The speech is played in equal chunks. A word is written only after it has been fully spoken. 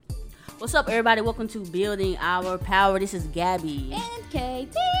What's up, everybody? Welcome to Building Our Power. This is Gabby. And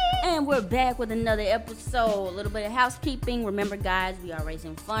Katie. And we're back with another episode. A little bit of housekeeping. Remember, guys, we are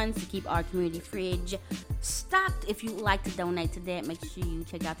raising funds to keep our community fridge stocked. If you would like to donate to that, make sure you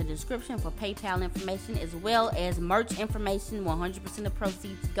check out the description for PayPal information as well as merch information. 100% of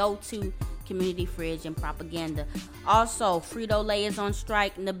proceeds go to community fridge and propaganda. Also, Frito-Lay is on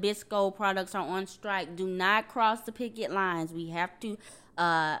strike. Nabisco products are on strike. Do not cross the picket lines. We have to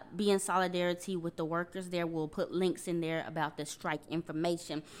be in solidarity with the workers there. We'll put links in there about the strike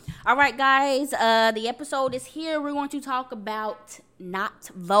information. All right, guys, the episode is here. We're going to talk about not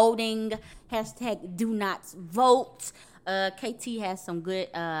voting. Hashtag do not vote. KT has some good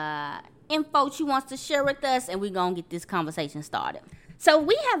info she wants to share with us, and we're going to get this conversation started. So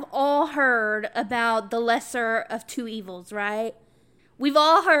we have all heard about the lesser of two evils, right? We've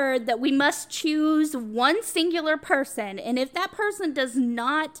all heard that we must choose one singular person, and if that person does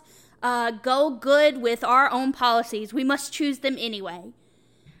not go good with our own policies, we must choose them anyway.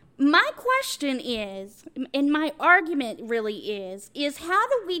 My question is, and my argument really is how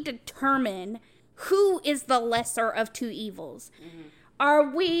do we determine who is the lesser of two evils? Mm-hmm. Are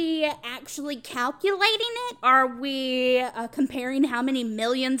we actually calculating it? Are we comparing how many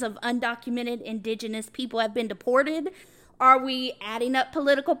millions of undocumented indigenous people have been deported? Are we adding up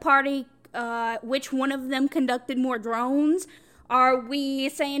political party, which one of them conducted more drones? Are we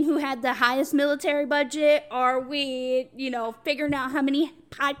saying who had the highest military budget? Are we, figuring out how many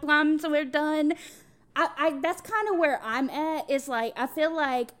pipelines were done? That's kind of where I'm at, is like, I feel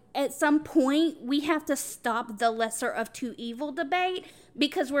like at some point we have to stop the lesser of two evil debate,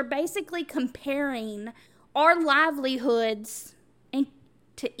 because we're basically comparing our livelihoods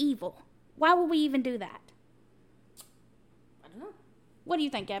to evil. Why would we even do that? What do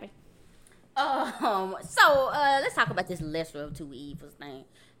you think, Gabby? So let's talk about this lesser of two evils thing.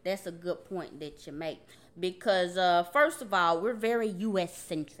 That's a good point that you make. Because, first of all, we're very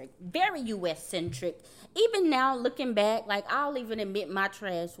U.S.-centric. Very U.S.-centric. Even now, looking back, I'll even admit my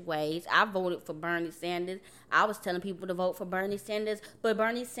trash ways. I voted for Bernie Sanders. I was telling people to vote for Bernie Sanders. But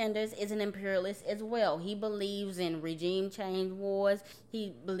Bernie Sanders is an imperialist as well. He believes in regime change wars.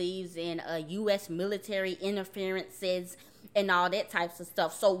 He believes in U.S. military interferences and all that types of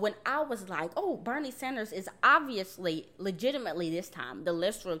stuff. So when I was like, oh, Bernie Sanders is obviously, legitimately this time, the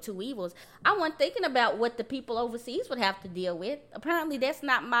lesser of two evils, I wasn't thinking about what the people overseas would have to deal with. Apparently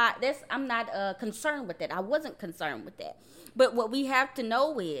I'm not concerned with that. I wasn't concerned with that. But what we have to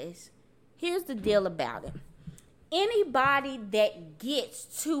know is, here's the deal about it. Anybody that gets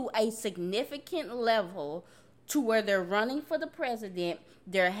to a significant level to where they're running for the president,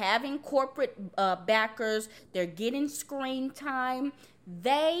 they're having corporate backers, they're getting screen time,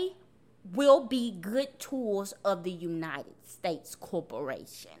 they will be good tools of the United States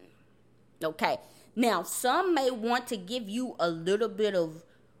corporation. Okay, now some may want to give you a little bit of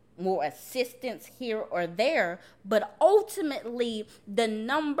more assistance here or there, but ultimately the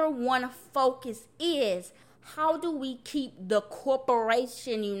number one focus is, how do we keep the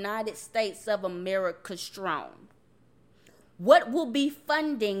corporation United States of America strong? What will be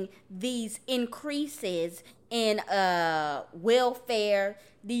funding these increases in welfare,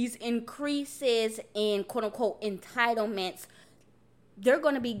 these increases in quote-unquote entitlements? They're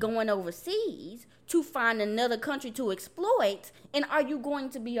going to be going overseas to find another country to exploit, and are you going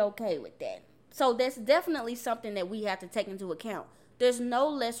to be okay with that? So that's definitely something that we have to take into account. There's no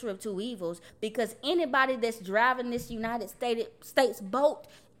lesser of two evils, because anybody that's driving this United States boat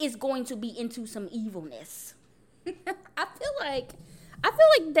is going to be into some evilness. I feel like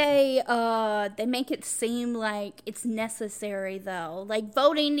they make it seem like it's necessary, though. Like,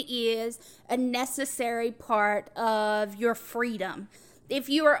 voting is a necessary part of your freedom. If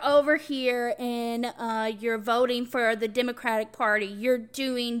you are over here and you're voting for the Democratic Party, you're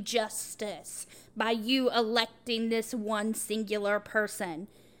doing justice by you electing this one singular person.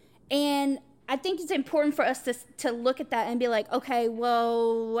 And I think it's important for us to look at that and be like, okay,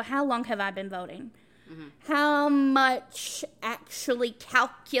 well, how long have I been voting? Mm-hmm. How much actually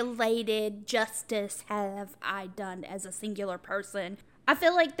calculated justice have I done as a singular person? I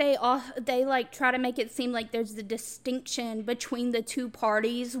feel like they try to make it seem like there's the distinction between the two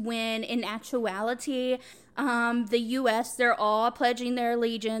parties, when in actuality, the U.S., they're all pledging their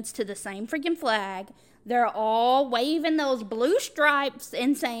allegiance to the same freaking flag. They're all waving those blue stripes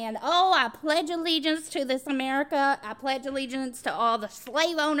and saying, oh, I pledge allegiance to this America. I pledge allegiance to all the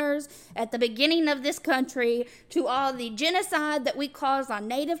slave owners at the beginning of this country, to all the genocide that we caused on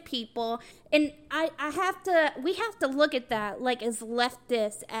Native people. And we have to look at that like as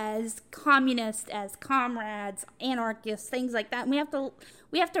leftists, as communists, as comrades, anarchists, things like that. And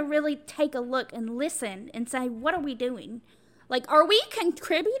we have to really take a look and listen and say, what are we doing? Like, are we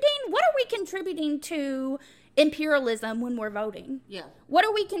contributing? What are we contributing to imperialism when we're voting? Yeah. What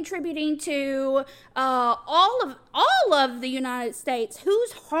are we contributing to all of the United States?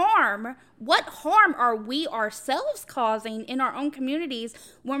 What harm are we ourselves causing in our own communities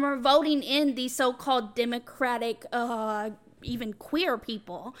when we're voting in these so-called democratic, even queer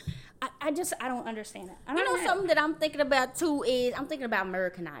people? I don't understand it. Something that I'm thinking about too is I'm thinking about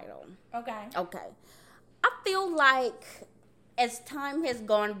American Idol. Okay. I feel like as time has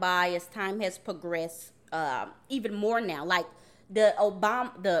gone by, as time has progressed, even more now, like the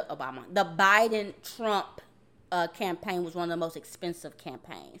Biden-Trump campaign was one of the most expensive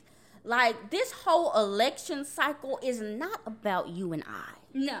campaigns. Like, this whole election cycle is not about you and I.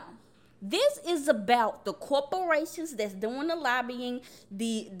 No. This is about the corporations that's doing the lobbying,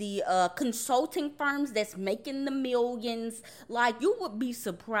 the consulting firms that's making the millions. Like, you would be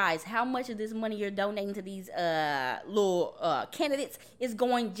surprised how much of this money you're donating to these little candidates is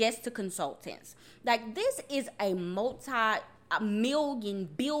going just to consultants. Like, this is a multi-million,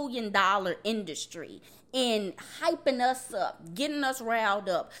 billion-dollar industry in hyping us up, getting us riled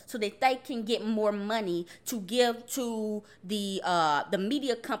up so that they can get more money to give to the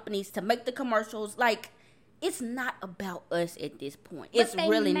media companies to make the commercials. Like, it's not about us at this point. It's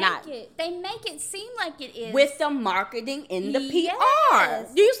really not. They make it seem like it is. With the marketing and the PR.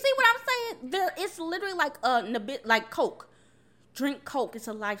 Yes. Do you see what I'm saying? It's literally like Coke. Drink Coke. It's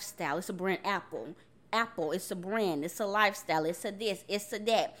a lifestyle. It's a brand. Apple, it's a brand, it's a lifestyle, it's a this, it's a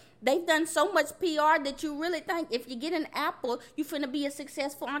that. They've done so much PR that you really think if you get an Apple, you're finna be a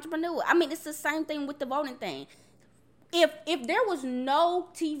successful entrepreneur. I mean, it's the same thing with the voting thing. If there was no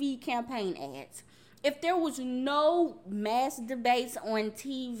TV campaign ads, if there was no mass debates on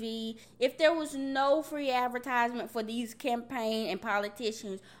TV, if there was no free advertisement for these campaign and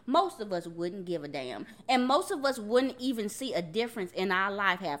politicians, most of us wouldn't give a damn. And most of us wouldn't even see a difference in our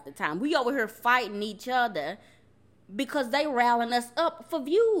life half the time. We over here fighting each other because they riling us up for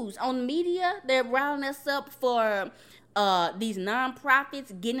views on media. They're riling us up for these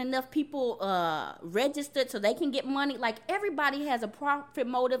nonprofits, getting enough people registered so they can get money. Like, everybody has a profit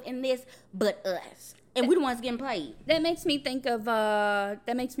motive in this but us, and we're the ones getting paid. That makes me think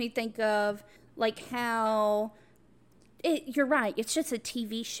of like how you're right, it's just a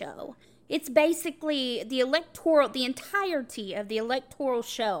TV show. It's basically the entirety of the electoral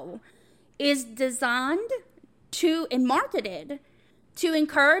show is designed to and marketed to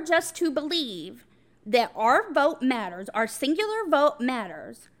encourage us to believe that our vote matters, our singular vote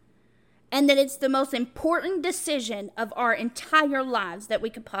matters, and that it's the most important decision of our entire lives that we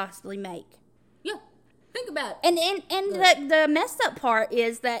could possibly make. Yeah, think about it. And the messed up part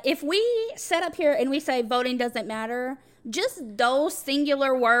is that if we sit up here and we say voting doesn't matter, just those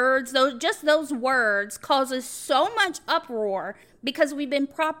singular words, those words causes so much uproar because we've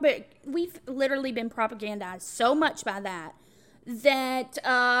literally been propagandized so much by that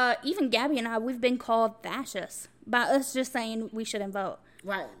even Gabby and I, we've been called fascists by us just saying we shouldn't vote.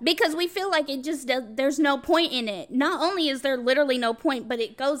 Right. Because we feel like there's no point in it. Not only is there literally no point, but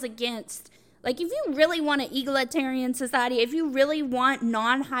it goes against, like, if you really want an egalitarian society, if you really want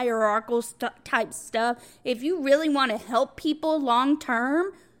non-hierarchical type stuff, if you really want to help people long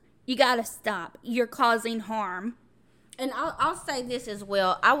term, you got to stop. You're causing harm. And I'll say this as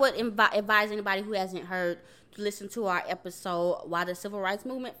well. I would advise anybody who hasn't heard to listen to our episode, Why the Civil Rights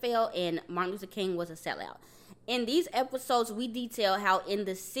Movement Fell and Martin Luther King Was a Sellout. In these episodes, we detail how in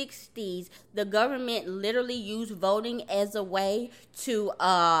the 60s, the government literally used voting as a way to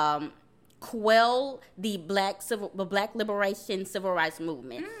quell the black liberation civil rights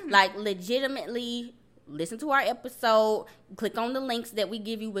movement. Like, legitimately, listen to our episode, click on the links that we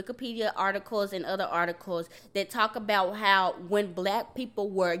give you, Wikipedia articles and other articles that talk about how when black people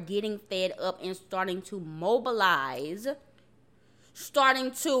were getting fed up and starting to mobilize,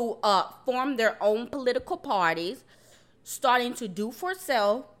 starting to form their own political parties, starting to do for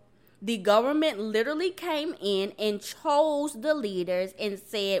self, the government literally came in and chose the leaders and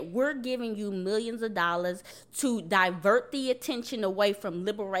said, we're giving you millions of dollars to divert the attention away from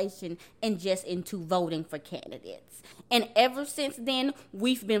liberation and just into voting for candidates. And ever since then,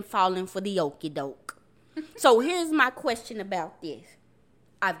 we've been falling for the okie doke. So here's my question about this.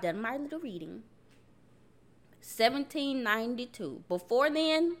 I've done my little reading. 1792. Before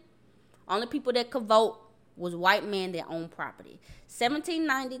then, only people that could vote was white men that owned property.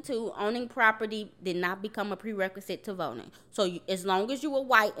 1792, owning property did not become a prerequisite to voting. So as long as you were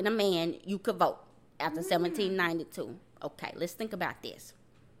white and a man, you could vote after 1792. Okay, let's think about this.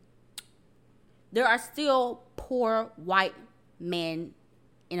 There are still poor white men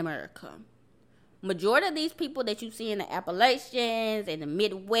in America. Majority of these people that you see in the Appalachians and the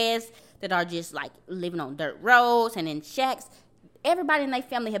Midwest that are just like living on dirt roads and in shacks, everybody in their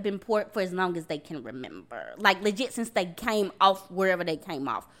family have been poor for as long as they can remember. Like legit since they came off wherever they came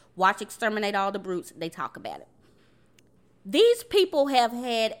off. Watch Exterminate All the Brutes, they talk about it. These people have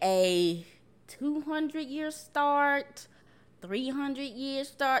had a 200-year start, 300-year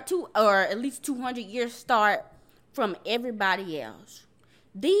start, or at least 200-year start from everybody else.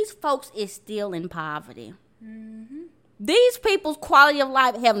 These folks is still in poverty. Mm-hmm. These people's quality of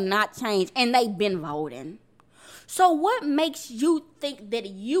life have not changed, and they've been voting. So what makes you think that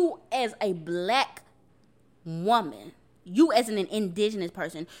you as a black woman, you as an indigenous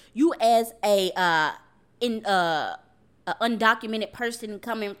person, you as a undocumented person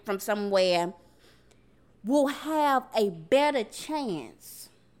coming from somewhere will have a better chance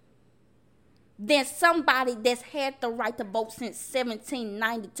than somebody that's had the right to vote since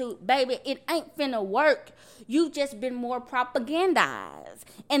 1792. Baby, it ain't finna work. You've just been more propagandized.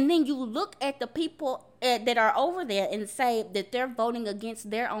 And then you look at the people that are over there and say that they're voting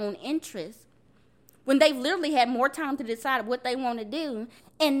against their own interests when they've literally had more time to decide what they want to do,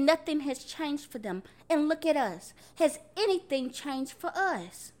 and nothing has changed for them. And look at us. Has anything changed for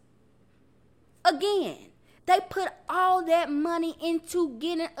us? Again, they put all that money into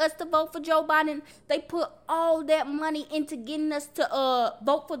getting us to vote for Joe Biden. They put all that money into getting us to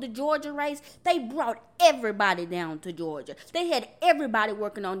vote for the Georgia race. They brought everybody down to Georgia. They had everybody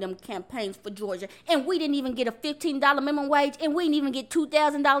working on them campaigns for Georgia. And we didn't even get a $15 minimum wage. And we didn't even get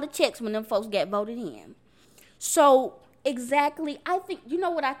 $2,000 checks when them folks got voted in. So, exactly, I think, you know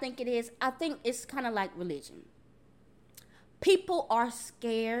what I think it is? I think it's kind of like religion. People are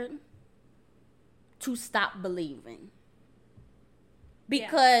scared to stop believing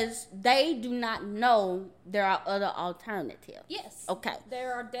because they do not know there are other alternatives. Yes. Okay.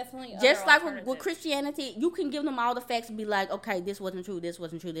 There are definitely other just like alternatives. with Christianity, you can give them all the facts and be like, okay, this wasn't true, there's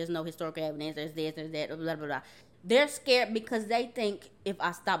no historical evidence, there's this, there's that, blah, blah, blah. They're scared because they think if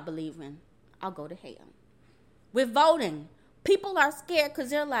I stop believing, I'll go to hell. With voting, people are scared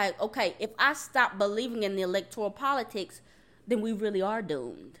because they're like, okay, if I stop believing in the electoral politics, then we really are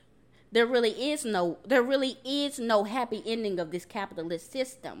doomed. There really is no happy ending of this capitalist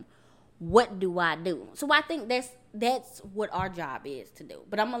system. What do I do? So I think that's what our job is to do.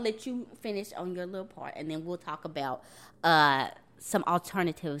 But I'm gonna let you finish on your little part, and then we'll talk about some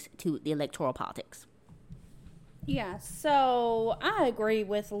alternatives to the electoral politics. Yeah, so I agree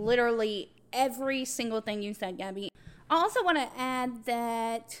with literally every single thing you said, Gabby. I also want to add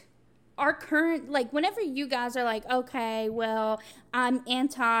that our current, like, whenever you guys are like, okay, well, I'm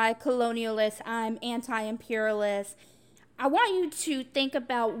anti-colonialist, I'm anti-imperialist, I want you to think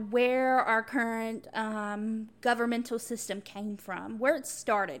about where our current governmental system came from, where it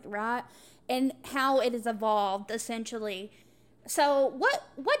started, right? And how it has evolved, essentially. So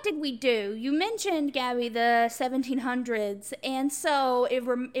what did we do? You mentioned, Gabby, the 1700s, and so it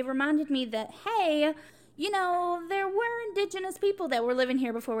reminded me that, hey, you know, there were indigenous people that were living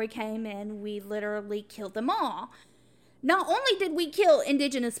here before we came, and we literally killed them all. Not only did we kill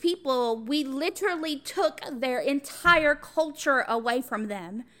indigenous people, we literally took their entire culture away from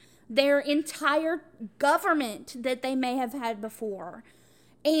them, their entire government that they may have had before.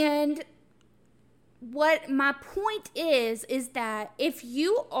 And what my point is that if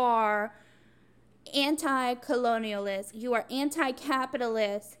you are anti-colonialist, you are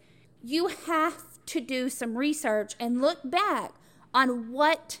anti-capitalist, you have to do some research and look back on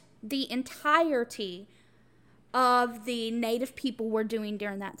what the entirety of the native people were doing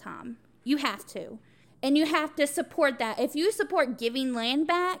during that time. You have to. And you have to support that. If you support giving land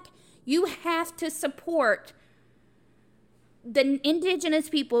back, you have to support the indigenous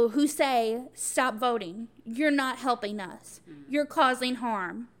people who say, stop voting. You're not helping us. You're causing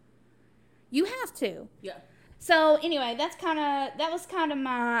harm. You have to. Yeah. So anyway, that was kind of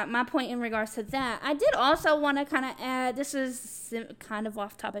my point in regards to that. I did also want to kind of add, this is kind of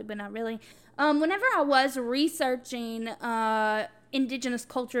off topic, but not really. Whenever I was researching indigenous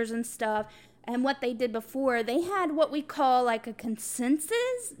cultures and stuff and what they did before, they had what we call like a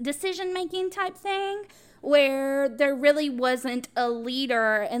consensus decision-making type thing, where there really wasn't a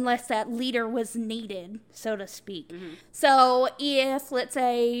leader unless that leader was needed, so to speak. Mm-hmm. So if, let's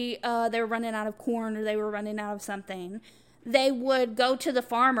say, they were running out of corn or they were running out of something, they would go to the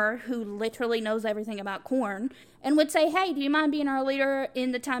farmer who literally knows everything about corn and would say, hey, do you mind being our leader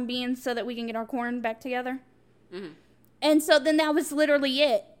in the time being so that we can get our corn back together? Mm-hmm. And so then that was literally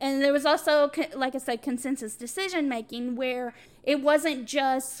it. And there was also, like I said, consensus decision making where it wasn't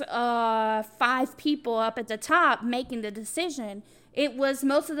just 5 people up at the top making the decision. It was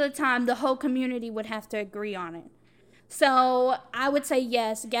most of the time the whole community would have to agree on it. So I would say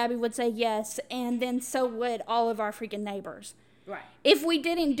yes, Gabby would say yes, and then so would all of our freaking neighbors. Right. If we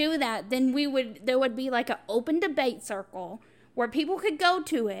didn't do that, then there would be like an open debate circle where people could go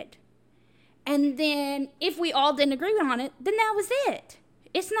to it. And then if we all didn't agree on it, then that was it.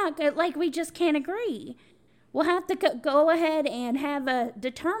 It's not good. Like, we just can't agree. We'll have to go ahead and have a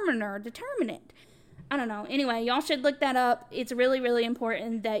determine it. I don't know. Anyway, y'all should look that up. It's really, really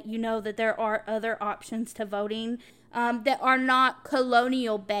important that you know that there are other options to voting that are not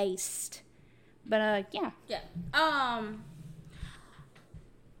colonial based. But, yeah.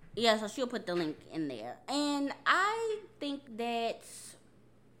 Yeah, so she'll put the link in there. And I think that,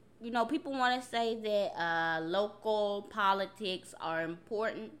 people want to say that local politics are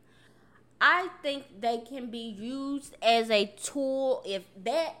important. I think they can be used as a tool, if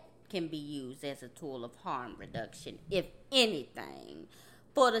that can be used as a tool of harm reduction, if anything.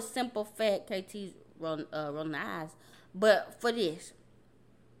 For the simple fact, KT's rolling the eyes. But for this,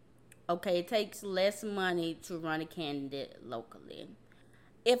 okay, it takes less money to run a candidate locally.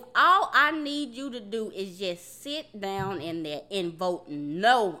 If all I need you to do is just sit down in there and vote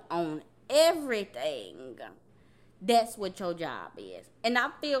no on everything, that's what your job is. And I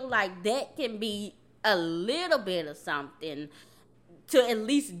feel like that can be a little bit of something to at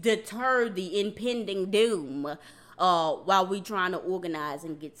least deter the impending doom while we trying to organize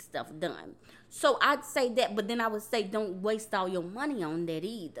and get stuff done. So I'd say that, but then I would say don't waste all your money on that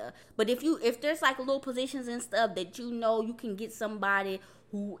either. But if there's like little positions and stuff that you can get somebody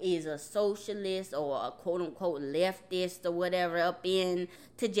who is a socialist or a quote-unquote leftist or whatever up in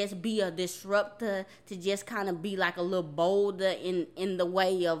to just be a disruptor, to just kind of be like a little bolder in the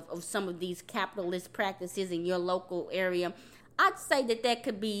way of some of these capitalist practices in your local area, I'd say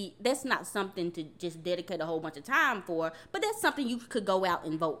that's not something to just dedicate a whole bunch of time for, but that's something you could go out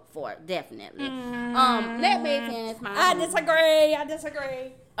and vote for, definitely. Let me finish my I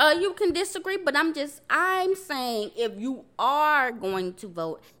disagree. You can disagree, but I'm saying if you are going to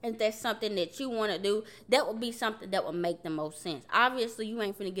vote, and that's something that you want to do, that would be something that would make the most sense. Obviously, you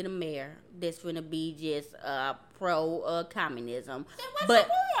ain't finna get a mayor that's finna be just pro communism. Then what's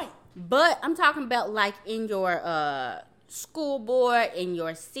the point? But I'm talking about like in your school board, in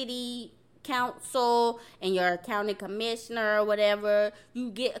your city council, and your county commissioner or whatever,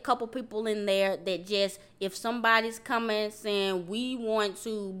 you get a couple people in there that just, if somebody's coming saying we want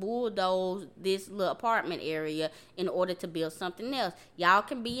to bulldoze this little apartment area in order to build something else, y'all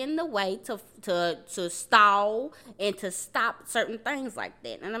can be in the way to stall and to stop certain things like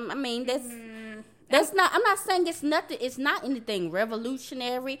that. And I mean that's not, I'm not saying it's nothing, it's not anything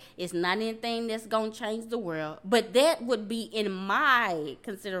revolutionary, it's not anything that's going to change the world, but that would be, in my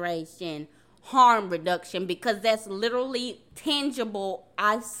consideration, harm reduction, because that's literally tangible.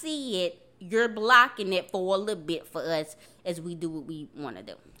 I see it, you're blocking it for a little bit for us as we do what we want to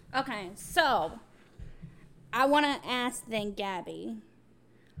do. Okay, so, I want to ask then, Gabby,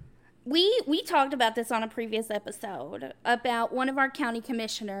 We talked about this on a previous episode about one of our county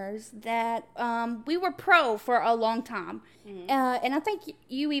commissioners that we were pro for a long time. Mm-hmm. And I think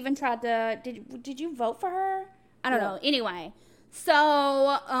you even tried to, did you vote for her? I don't know. Anyway,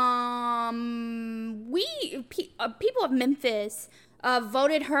 so people of Memphis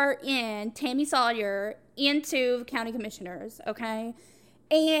voted her in, Tammy Sawyer, into county commissioners, okay?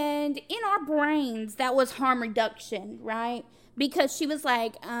 And in our brains, that was harm reduction, right? Because she was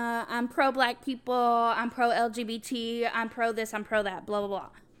like, I'm pro-black people, I'm pro-LGBT, I'm pro this, I'm pro that, blah, blah, blah.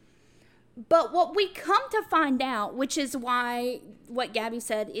 But what we come to find out, which is why what Gabby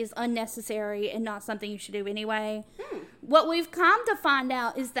said is unnecessary and not something you should do anyway, what we've come to find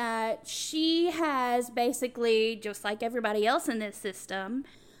out is that she has basically, just like everybody else in this system,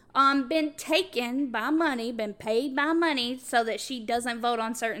 been taken by money, been paid by money so that she doesn't vote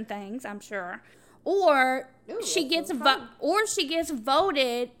on certain things, I'm sure. Or she gets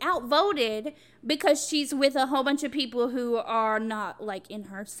outvoted because she's with a whole bunch of people who are not like in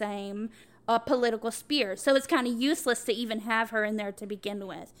her same political sphere. So it's kind of useless to even have her in there to begin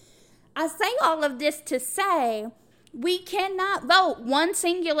with. I say all of this to say We cannot vote one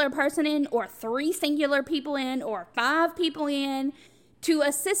singular person in, or 3 singular people in, or 5 people in to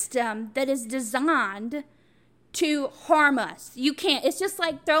a system that is designed to harm us. You can't. It's just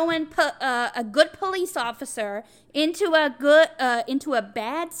like throwing a good police officer into a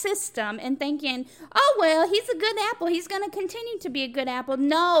bad system and thinking, oh well, he's a good apple, he's gonna continue to be a good apple.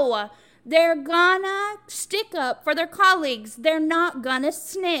 No, they're gonna stick up for their colleagues. They're not gonna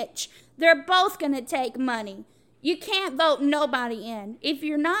snitch. They're both gonna take money. You can't vote nobody in. If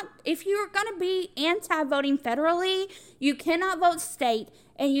you're gonna be anti-voting federally, you cannot vote state,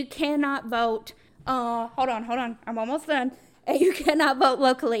 and you cannot vote. Hold on. I'm almost done. And you cannot vote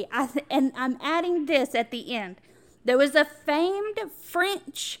locally. And I'm adding this at the end. There was a famed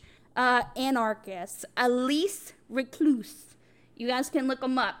French anarchist, Alice Reclus. You guys can look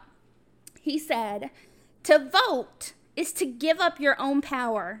him up. He said, to vote is to give up your own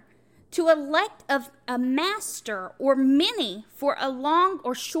power. To elect a master or many for a long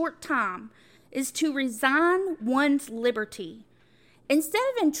or short time is to resign one's liberty. Instead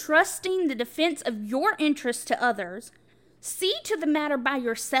of entrusting the defense of your interests to others, see to the matter by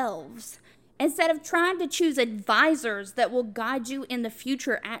yourselves. Instead of trying to choose advisors that will guide you in the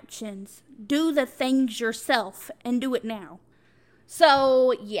future actions, do the things yourself and do it now.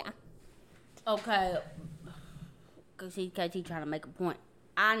 So, yeah. Okay. Because he's trying to make a point.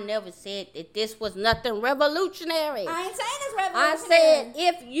 I never said that this was nothing revolutionary. I ain't saying it's revolutionary. I said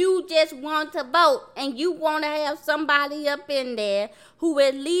if you just want to vote and you want to have somebody up in there who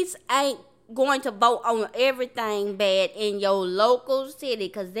at least ain't going to vote on everything bad in your local city,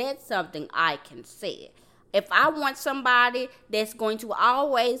 because that's something I can say. If I want somebody that's going to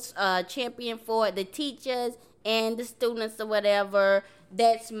always champion for the teachers and the students or whatever,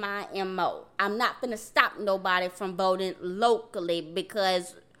 that's my MO. I'm not going to stop nobody from voting locally,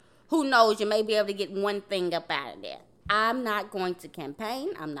 because who knows, you may be able to get one thing up out of there. I'm not going to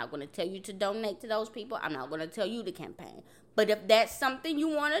campaign. I'm not going to tell you to donate to those people. I'm not going to tell you to campaign. But if that's something you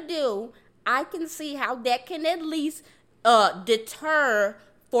want to do, I can see how that can at least deter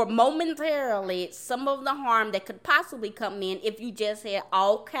for momentarily some of the harm that could possibly come in if you just had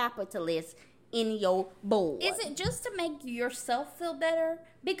all capitalists in your board. Is it just to make yourself feel better?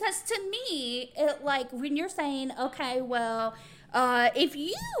 Because to me, like when you're saying, okay, well, if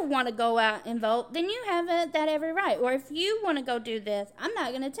you want to go out and vote, then you have that every right. Or if you want to go do this, I'm not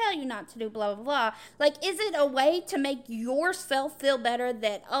going to tell you not to do blah, blah, blah. Like, is it a way to make yourself feel better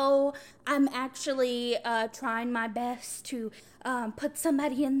that, oh, I'm actually trying my best to put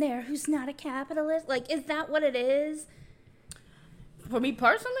somebody in there who's not a capitalist? Like, is that what it is? For me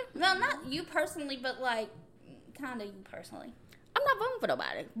personally? Well, not you personally, but like, kind of you personally. I'm not voting for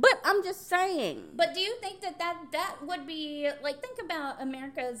nobody, but I'm just saying. But do you think that would be, like, think about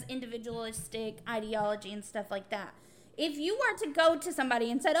America's individualistic ideology and stuff like that. If you were to go to somebody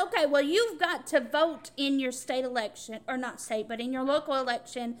and said, okay, well, you've got to vote in your state election, or not state, but in your local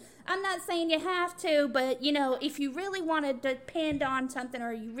election. I'm not saying you have to, but, you know, if you really want to depend on something,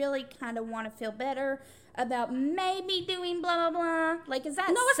 or you really kind of want to feel better about maybe doing blah, blah, blah. Like, is that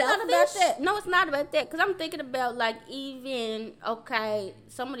selfish? Not about that. No, it's not about that. Because I'm thinking about, like, even, okay,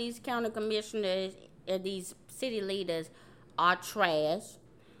 some of these county commissioners and these city leaders are trash.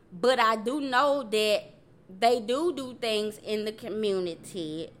 But I do know that they do things in the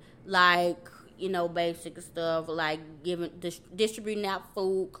community, like, you know, basic stuff, like distributing out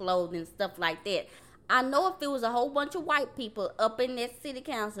food, clothing, stuff like that. I know if it was a whole bunch of white people up in that city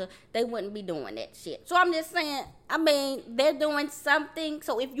council, they wouldn't be doing that shit. So I'm just saying, I mean, they're doing something.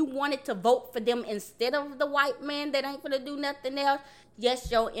 So if you wanted to vote for them instead of the white man that ain't gonna do nothing else, yes,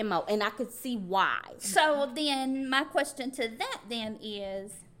 your MO. And I could see why. So then my question to that then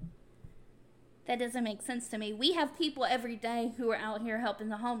is, that doesn't make sense to me. We have people every day who are out here helping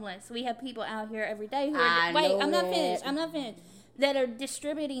the homeless. We have people out here every day who are... I'm not finished. That are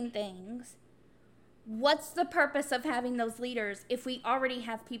distributing things. What's the purpose of having those leaders if we already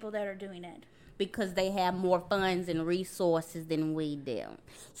have people that are doing it? Because they have more funds and resources than we do.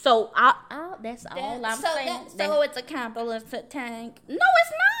 So that's all I'm saying. So it's a capitalist tank. No,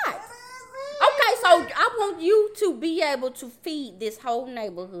 it's not. Okay, so I want you to be able to feed this whole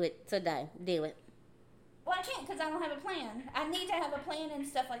neighborhood today. Do it. Well, I can't because I don't have a plan. I need to have a plan and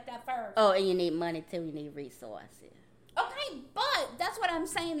stuff like that first. Oh, and you need money too. You need resources. Okay, but that's what I'm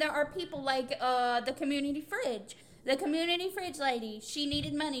saying. There are people like the community fridge. The community fridge lady, she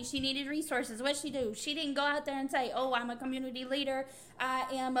needed money. She needed resources. What'd she do? She didn't go out there and say, oh, I'm a community leader. I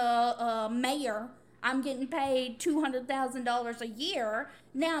am a mayor. I'm getting paid $200,000 a year.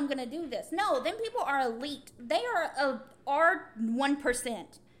 Now I'm going to do this. No, them people are elite. They are 1%.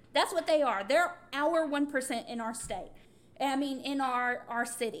 That's what they are. They're our 1% in our state. I mean, in our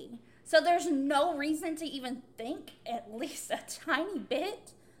city. So there's no reason to even think, at least a tiny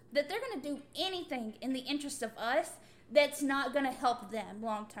bit, that they're going to do anything in the interest of us that's not going to help them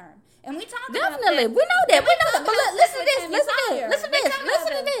long term. And we talk about Definitely. We know that. We know that. But listen to this.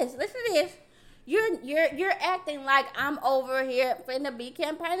 Listen to this. You're acting like I'm over here finna be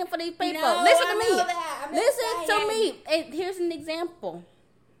campaigning for these people. No, Listen I to know me. that. Listen to me. And here's an example.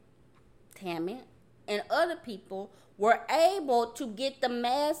 Tammy and other people were able to get the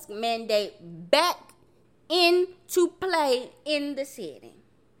mask mandate back into play in the city.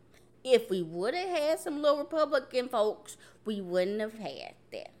 If we would have had some little Republican folks, we wouldn't have had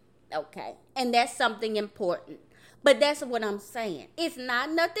that. Okay? And that's something important. But that's what I'm saying. It's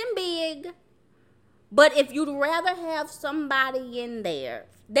not nothing big. But if you'd rather have somebody in there,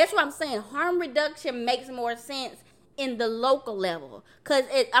 that's what I'm saying. Harm reduction makes more sense in the local level. Because,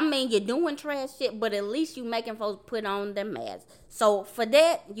 you're doing trash shit, but at least you making folks put on their masks. So, for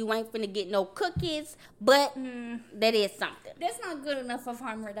that, you ain't finna get no cookies, but that is something. That's not good enough of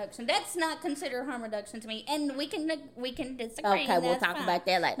harm reduction. That's not considered harm reduction to me. And we can disagree. Okay, we'll talk about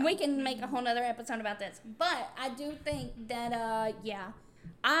that later. We can make a whole other episode about this. But I do think that,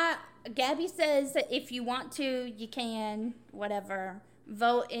 Gabby says that if you want to, you can, whatever,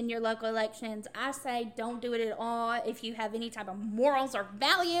 vote in your local elections. I say don't do it at all. If you have any type of morals or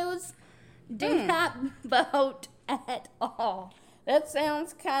values, do not vote at all. That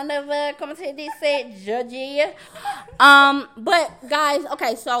sounds kind of, come to this said, judgy. But guys,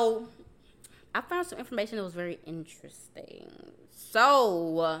 okay, so I found some information that was very interesting.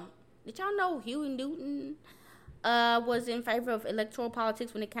 So, did y'all know Huey Newton was in favor of electoral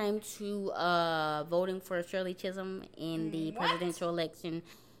politics when it came to voting for Shirley Chisholm in the presidential election?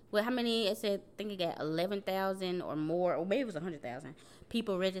 Well, how many? I think it got 11,000 or more, or maybe it was 100,000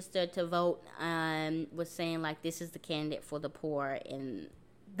 people registered to vote. Was saying like this is the candidate for the poor and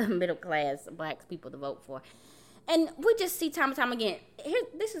the middle class black people to vote for, and we just see time and time again. Here,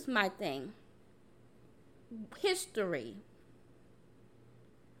 this is my thing. History.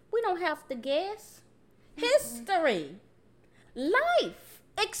 We don't have to guess. History, life,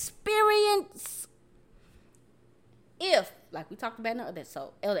 experience. If, like we talked about in the other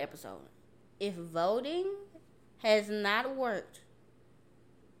episode, if voting has not worked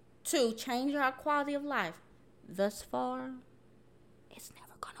to change our quality of life thus far, it's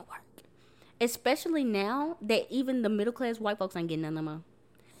never gonna work. Especially now that even the middle class white folks ain't getting none no more.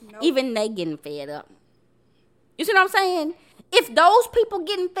 Nope. Even they getting fed up. You see what I'm saying? If those people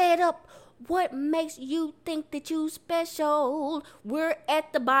getting fed up, what makes you think that you special? We're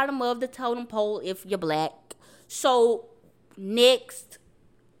at the bottom of the totem pole if you're black. So, next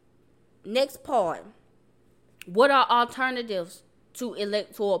part. What are alternatives to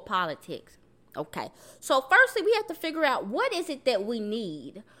electoral politics? Okay. So, firstly, we have to figure out what is it that we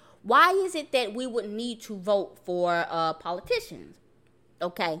need. Why is it that we would need to vote for politicians?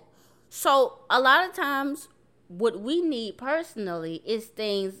 Okay. So, a lot of times, what we need personally is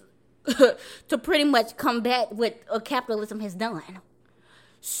things to pretty much combat what capitalism has done.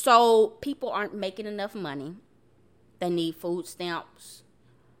 So people aren't making enough money. They need food stamps.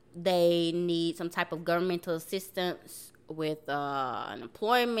 They need some type of governmental assistance with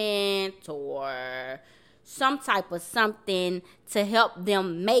unemployment or some type of something to help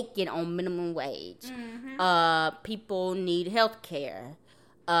them make it on minimum wage. People need health care.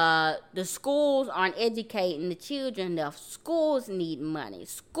 The schools aren't educating the children enough. Schools need money.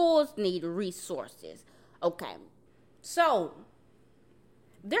 Schools need resources. Okay. So,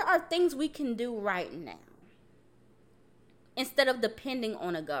 there are things we can do right now instead of depending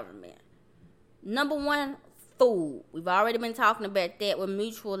on a government. Number one, food. We've already been talking about that with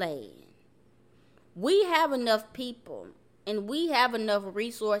mutual aid. We have enough people and we have enough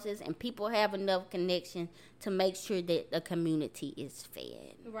resources and people have enough connection to make sure that the community is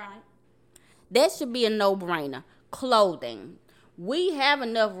fed. Right. That should be a no-brainer. Clothing. We have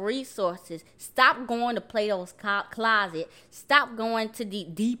enough resources. Stop going to Plato's Closet. Stop going to the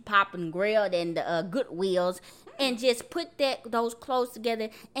Depop and Grail and the Goodwills and just put those clothes together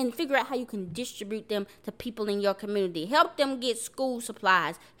and figure out how you can distribute them to people in your community. Help them get school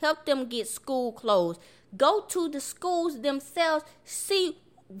supplies. Help them get school clothes. Go to the schools themselves. See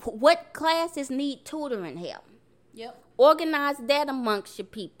what classes need tutoring help. Yep. Organize that amongst your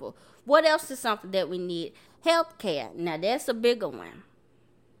people. What else is something that we need? Healthcare. Now, that's a bigger one.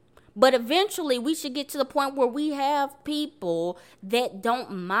 But eventually, we should get to the point where we have people that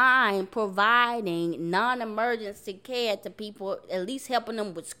don't mind providing non-emergency care to people, at least helping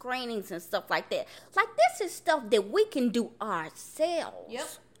them with screenings and stuff like that. Like, this is stuff that we can do ourselves. Yep.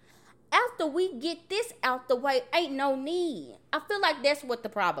 after we get this out the way, ain't no need. I feel like that's what the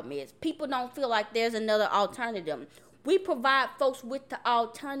problem is. People don't feel like there's another alternative. We provide folks with the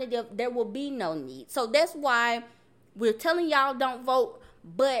alternative, there will be no need. So that's why we're telling y'all don't vote,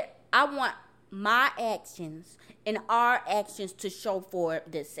 but I want my actions and our actions to show for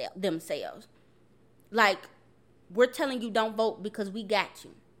themselves. Like, we're telling you don't vote because we got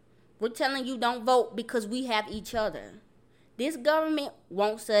you. We're telling you don't vote because we have each other. This government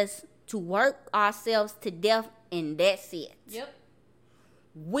wants us to work ourselves to death, and that's it. Yep.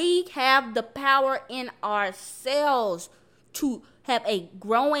 We have the power in ourselves to have a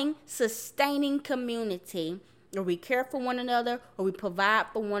growing, sustaining community where we care for one another, where we provide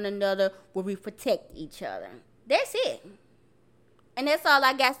for one another, where we protect each other. That's it. And that's all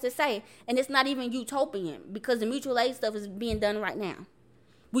I got to say. And it's not even utopian, because the mutual aid stuff is being done right now.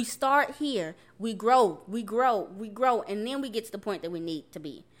 We start here, we grow, and then we get to the point that we need to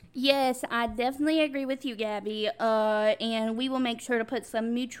be. Yes, I definitely agree with you, Gabby. And we will make sure to put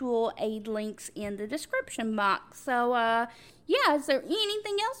some mutual aid links in the description box. So, yeah, is there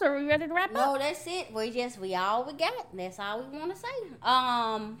anything else? Are we ready to wrap up? No, that's it. We all we got. That's all we want to say.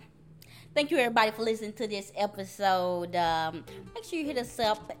 Thank you, everybody, for listening to this episode. Make sure you hit us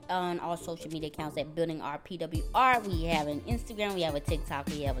up on our social media accounts at Building Our PWR. We have an Instagram, we have a TikTok,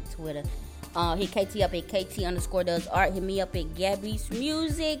 we have a Twitter. Hit KT up at KT_does_art. Hit me up at Gabby's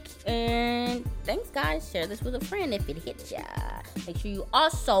Music. And thanks, guys. Share this with a friend if it hit ya. Make sure you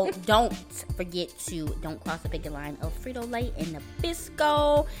also don't forget to don't cross the picket line of Frito-Lay and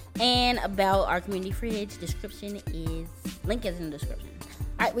Nabisco. And about our community fridge, link is in the description.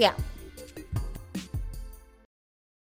 All right, we out.